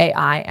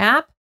AI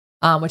app,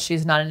 which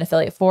she's not an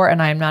affiliate for,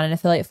 and I'm not an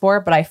affiliate for,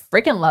 but I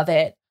freaking love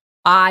it.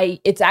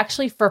 It's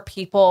actually for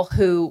people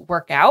who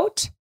work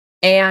out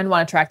and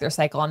want to track their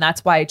cycle. And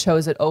that's why I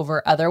chose it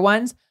over other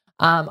ones.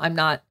 It's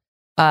not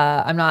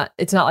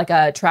like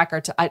a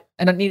tracker I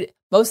don't need it.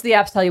 Most of the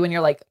apps tell you when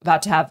you're like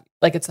about to have,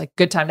 like, it's like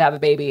good time to have a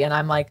baby. And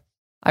I'm like,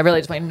 I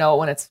really just want to know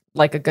when it's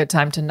like a good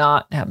time to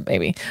not have a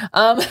baby.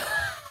 But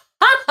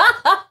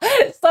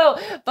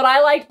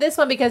I like this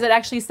one because it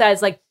actually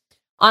says like,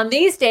 on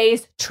these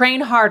days,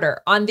 train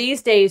harder. On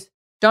these days,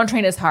 don't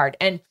train as hard.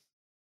 And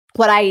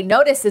what I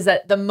noticed is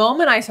that the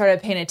moment I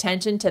started paying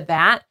attention to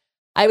that,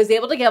 I was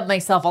able to give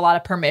myself a lot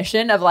of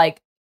permission of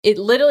like, it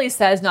literally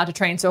says not to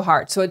train so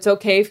hard. So it's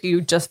okay if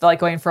you just feel like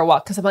going for a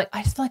walk. Cause I'm like,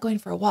 I just feel like going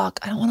for a walk.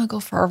 I don't want to go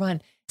for a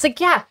run. It's like,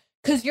 yeah,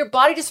 cause your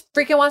body just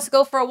freaking wants to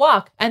go for a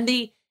walk. And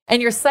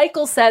your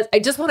cycle says, I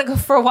just want to go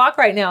for a walk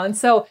right now. And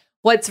so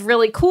what's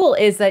really cool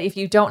is that if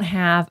you don't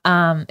have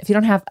a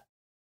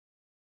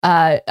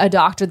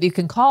doctor that you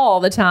can call all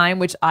the time,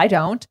 which I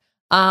don't,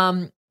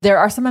 there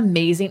are some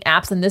amazing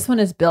apps. And this one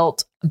is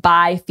built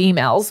by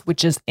females,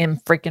 which is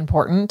freaking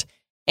important.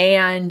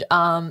 And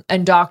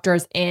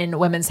doctors in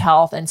women's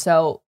health. And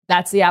so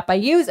that's the app I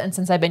use. And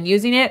since I've been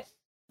using it,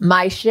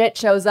 my shit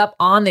shows up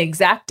on the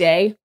exact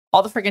day,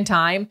 all the freaking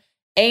time.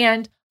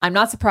 And I'm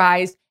not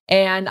surprised.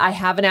 And I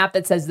have an app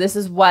that says, this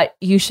is what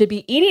you should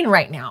be eating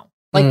right now.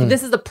 Like,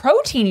 this is the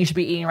protein you should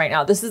be eating right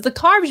now. This is the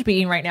carbs you should be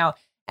eating right now.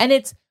 And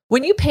it's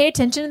when you pay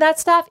attention to that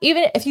stuff,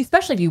 even if you,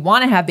 especially if you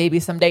want to have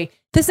babies someday,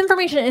 this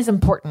information is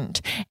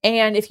important.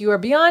 And if you are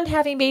beyond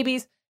having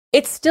babies,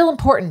 it's still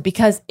important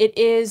because it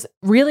is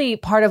really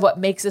part of what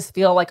makes us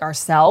feel like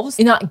ourselves,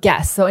 not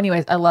guests. So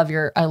anyways, I love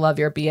your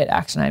Be It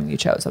action item you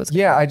chose. So it's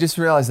yeah, I just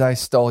realized I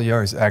stole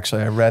yours.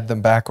 Actually, I read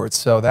them backwards.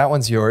 So that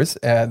one's yours.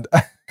 And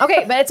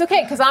okay, but it's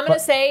okay. Cause I'm going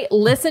to say,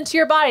 listen to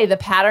your body. The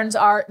patterns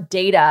are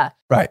data.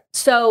 Right.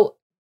 So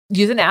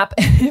use an app.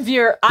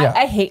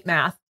 I hate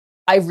math.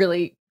 I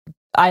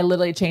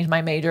literally changed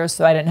my major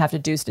so I didn't have to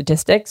do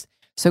statistics.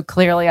 So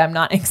clearly I'm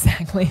not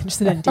exactly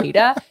interested in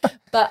data,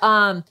 but,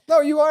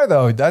 no, you are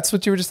though. That's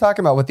what you were just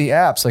talking about with the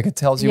apps. Like it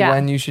tells you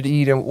when you should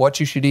eat and what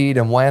you should eat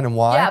and when and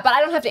why. Yeah, but I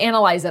don't have to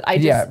analyze it.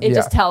 It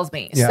just tells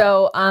me. Yeah.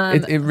 So,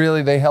 it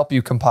really, they help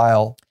you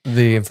compile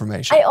the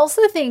information. I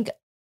also think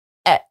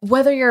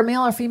whether you're a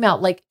male or female,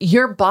 like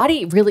your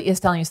body really is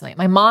telling you something.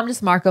 My mom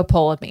just Marco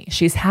Polo'd me.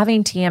 She's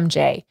having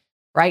TMJ,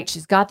 right?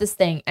 She's got this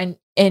thing and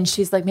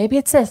she's like, maybe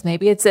it's this,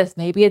 maybe it's this,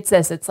 maybe it's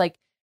this. It's like,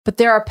 but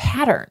there are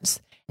patterns.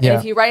 And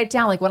if you write it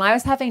down, like when I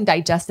was having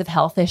digestive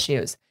health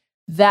issues,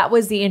 that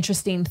was the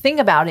interesting thing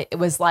about it. It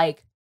was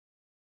like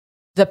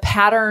the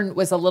pattern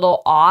was a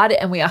little odd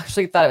and we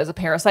actually thought it was a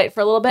parasite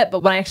for a little bit.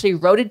 But when I actually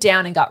wrote it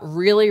down and got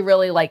really,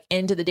 really like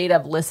into the data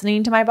of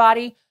listening to my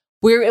body,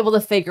 we were able to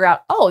figure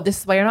out, oh,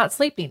 this is why you're not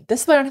sleeping.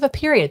 This is why I don't have a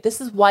period.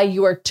 This is why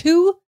you are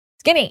too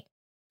skinny.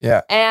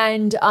 Yeah.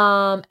 And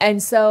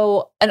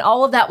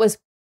all of that was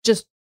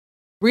just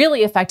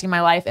really affecting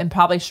my life and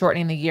probably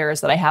shortening the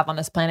years that I have on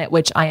this planet,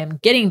 which I am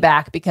getting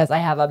back because I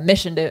have a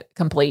mission to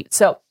complete.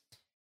 So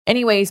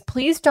anyways,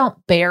 please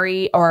don't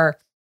bury or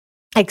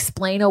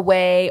explain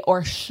away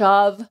or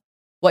shove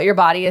what your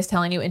body is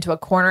telling you into a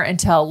corner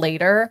until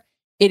later.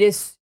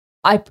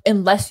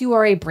 Unless you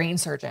are a brain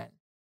surgeon,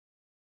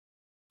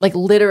 like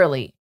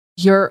literally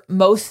your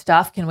most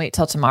stuff can wait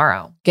till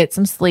tomorrow. Get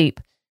some sleep,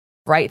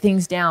 write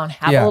things down,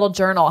 have a little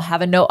journal,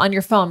 have a note on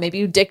your phone. Maybe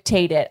you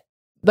dictate it.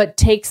 But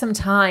take some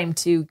time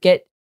to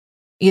get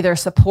either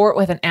support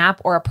with an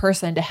app or a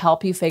person to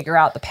help you figure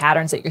out the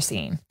patterns that you're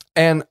seeing.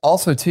 And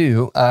also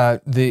too,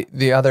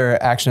 the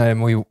other action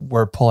item we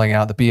were pulling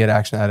out, the Be It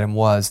action item,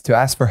 was to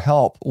ask for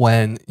help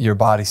when your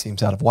body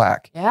seems out of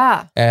whack.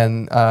 Yeah.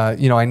 And,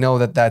 I know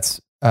that's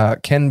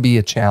can be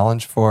a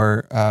challenge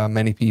for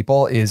many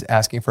people, is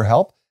asking for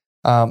help.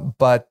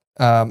 But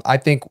I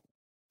think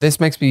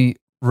this makes me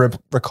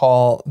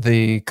recall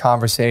the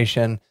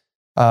conversation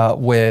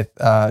with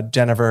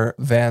Jennifer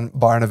Van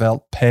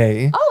Barneveld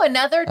Pay. Oh,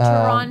 another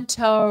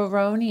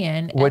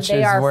Torontonian. Which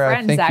is where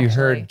I think you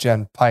heard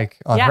Jen Pike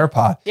on her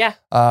pod. Yeah.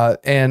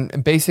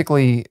 And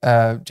basically,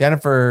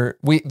 Jennifer,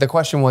 the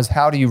question was,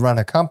 how do you run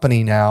a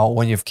company now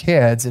when you have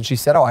kids? And she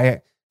said,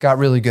 I got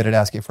really good at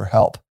asking for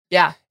help.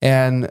 Yeah.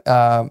 And,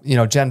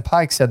 Jen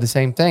Pike said the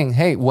same thing.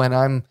 Hey, when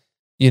I'm,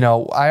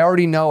 I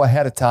already know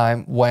ahead of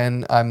time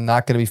when I'm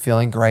not going to be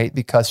feeling great,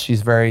 because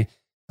she's very,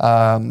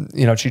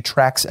 she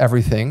tracks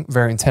everything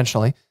very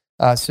intentionally.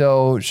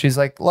 So she's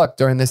like, look,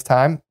 during this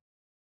time,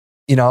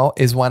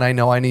 is when I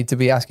know I need to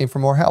be asking for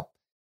more help.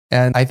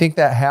 And I think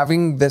that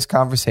having this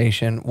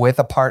conversation with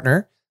a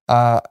partner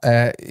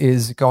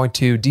is going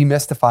to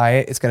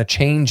demystify it. It's going to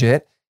change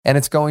it. And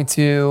it's going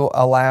to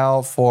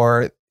allow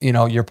for,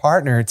 your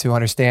partner to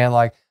understand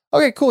like,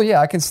 okay, cool.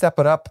 Yeah, I can step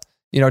it up,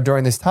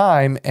 during this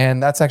time.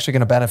 And that's actually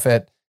going to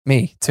benefit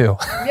me too.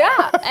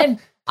 Yeah. And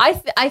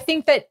I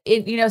think that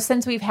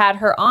since we've had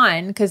her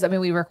on, because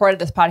we recorded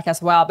this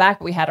podcast a while back,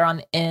 but we had her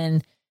on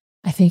in,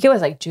 I think it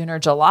was like June or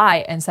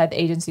July, inside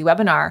the agency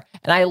webinar.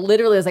 And I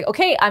literally was like,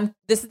 okay,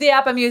 this is the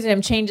app I'm using.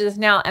 I'm changing this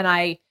now. And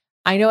I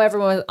know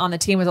everyone on the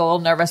team was a little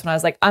nervous when I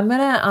was like, I'm going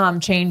to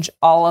change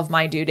all of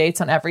my due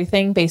dates on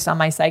everything based on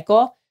my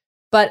cycle,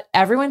 but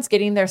everyone's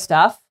getting their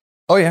stuff.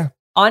 Oh yeah.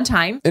 On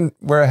time. And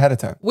we're ahead of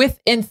time.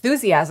 With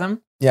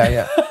enthusiasm. Yeah.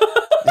 Yeah.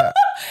 Yeah.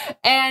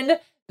 And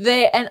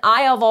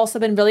I have also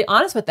been really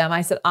honest with them.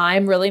 I said,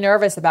 I'm really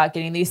nervous about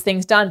getting these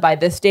things done by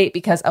this date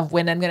because of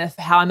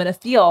how I'm going to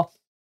feel.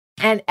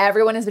 And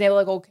everyone has been able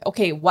to go,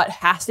 okay, what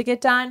has to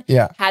get done?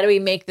 Yeah. How do we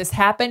make this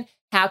happen?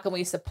 How can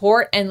we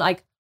support? And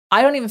like,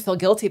 I don't even feel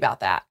guilty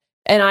about that.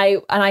 And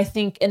I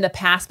think in the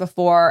past,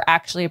 before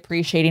actually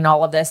appreciating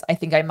all of this, I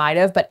think I might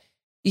have, but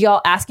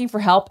y'all, asking for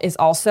help is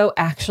also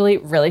actually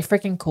really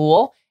freaking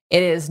cool.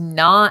 It is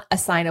not a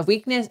sign of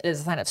weakness. It is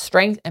a sign of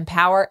strength and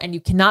power. And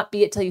you cannot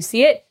be it till you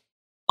see it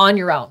on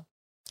your own.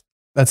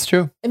 That's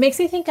true. It makes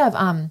me think of,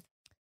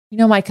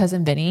 My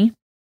Cousin Vinny,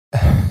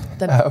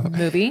 the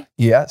movie.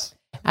 Yes.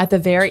 At the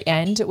very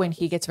end, when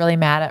he gets really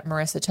mad at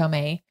Marissa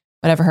Tomei,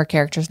 whatever her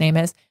character's name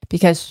is,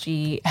 because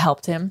she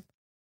helped him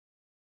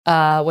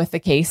with the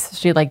case.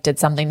 She did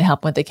something to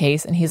help him with the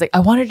case. And he's like, I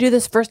want to do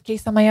this first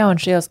case on my own.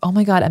 She goes, oh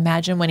my God,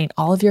 imagine winning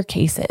all of your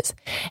cases.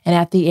 And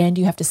at the end,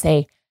 you have to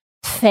say,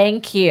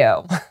 thank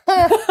you.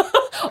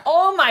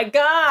 Oh my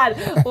God,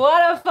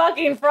 what a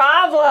fucking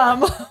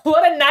problem.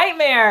 What a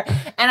nightmare.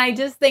 And I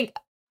just think,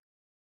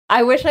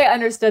 I wish I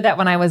understood that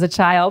when I was a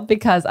child,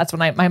 because that's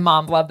when my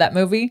mom loved that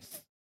movie.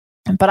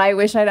 But I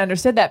wish I'd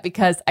understood that,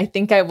 because I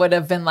think I would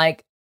have been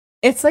like,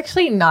 it's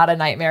actually not a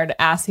nightmare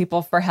to ask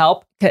people for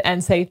help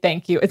and say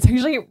thank you. It's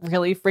actually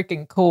really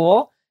freaking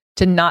cool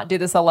to not do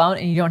this alone,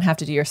 and you don't have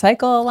to do your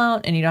cycle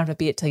alone, and you don't have to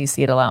be it till you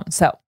see it alone.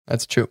 So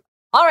that's true.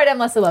 All right, I'm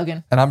Leslie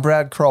Logan. And I'm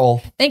Brad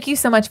Kroll. Thank you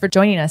so much for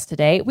joining us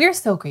today. We're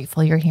so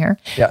grateful you're here.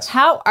 Yes.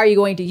 How are you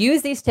going to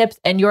use these tips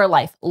in your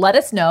life? Let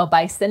us know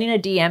by sending a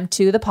DM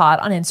to the pod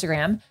on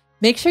Instagram.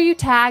 Make sure you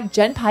tag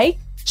Jen Pike,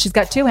 she's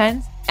got 2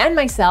 N's, and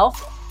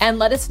myself, and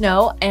let us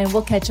know, and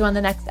we'll catch you on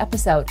the next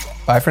episode.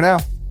 Bye for now.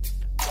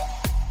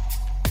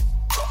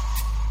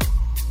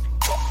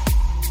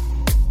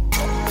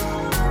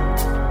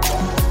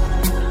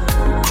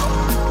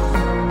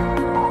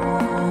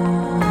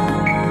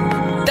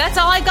 That's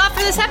all I got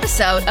for this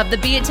episode of the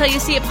Be It Till You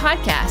See It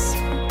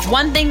podcast.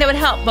 One thing that would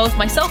help both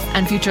myself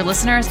and future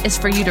listeners is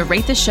for you to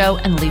rate the show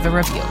and leave a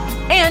review.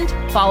 And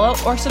follow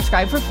or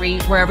subscribe for free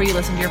wherever you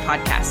listen to your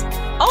podcast.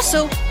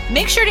 Also,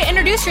 make sure to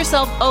introduce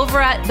yourself over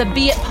at the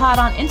Be It Pod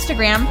on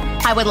Instagram.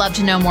 I would love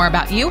to know more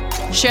about you.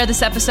 Share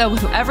this episode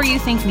with whoever you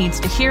think needs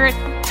to hear it.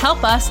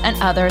 Help us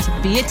and others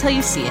be it till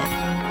you see it.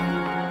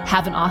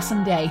 Have an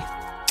awesome day.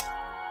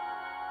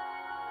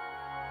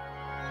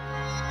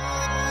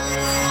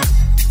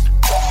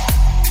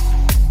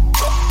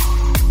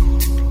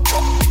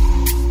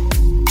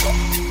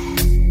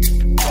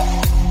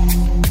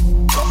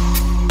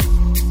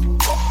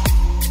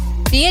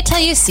 Be It Till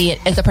You See It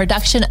is a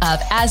production of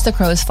As the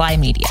Crows Fly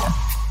Media.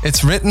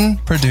 It's written,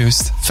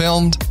 produced,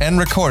 filmed, and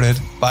recorded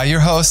by your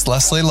host,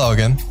 Leslie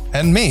Logan,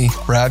 and me,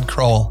 Brad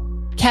Kroll.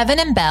 Kevin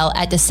and Belle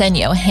at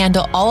Desenio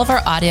handle all of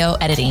our audio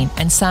editing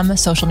and some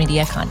social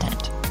media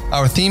content.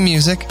 Our theme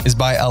music is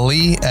by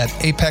Ali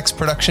at Apex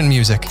Production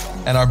Music,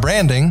 and our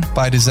branding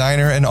by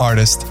designer and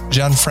artist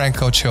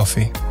Gianfranco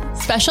Cioffi.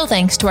 Special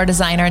thanks to our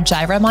designer,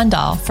 Jaira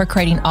Mondal, for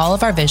creating all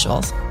of our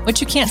visuals,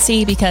 which you can't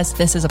see because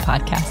this is a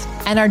podcast,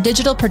 and our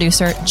digital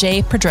producer,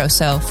 Jay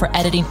Pedroso, for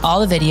editing all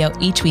the video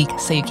each week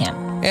so you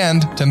can.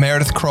 And to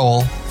Meredith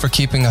Kroll for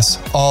keeping us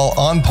all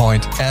on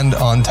point and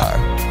on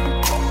time.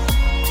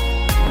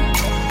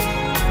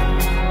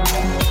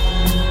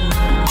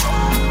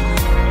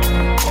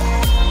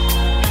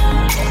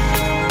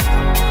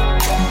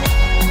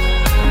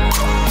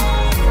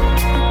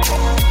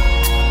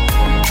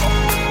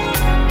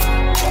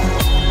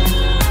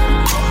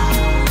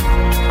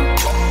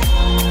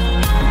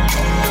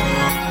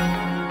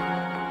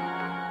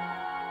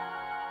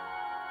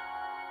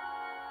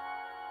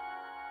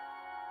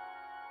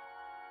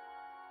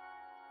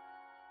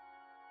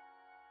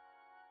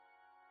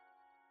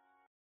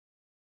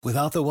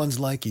 Without the ones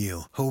like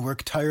you, who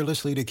work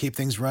tirelessly to keep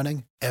things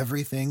running,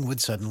 everything would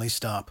suddenly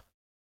stop.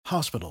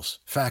 Hospitals,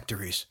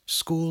 factories,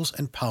 schools,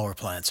 and power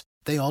plants,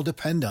 they all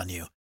depend on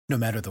you. No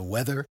matter the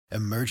weather,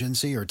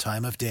 emergency, or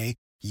time of day,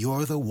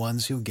 you're the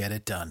ones who get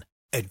it done.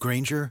 At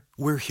Grainger,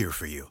 we're here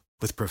for you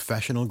with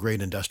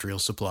professional-grade industrial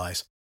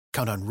supplies.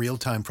 Count on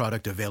real-time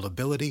product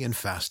availability and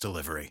fast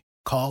delivery.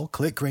 Call,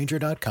 click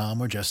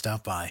Grainger.com, or just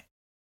stop by.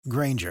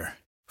 Grainger,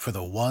 for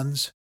the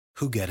ones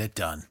who get it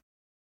done.